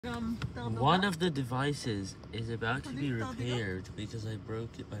One of the devices is about to be repaired because I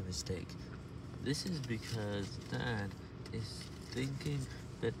broke it by mistake. This is because Dad is thinking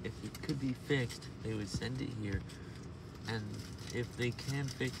that if it could be fixed, they would send it here, and if they can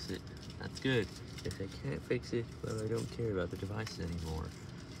fix it, that's good. If they can't fix it, well, I don't care about the devices anymore.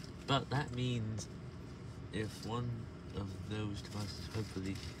 But that means if one of those devices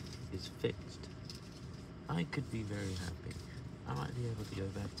hopefully is fixed, I could be very happy. I might be able to go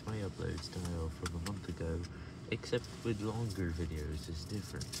back to my upload style from a month ago, except with longer videos is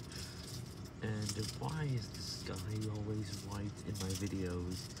different. And why is the sky always white in my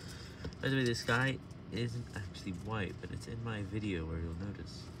videos? By the way, the sky isn't actually white, but it's in my video where you'll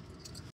notice.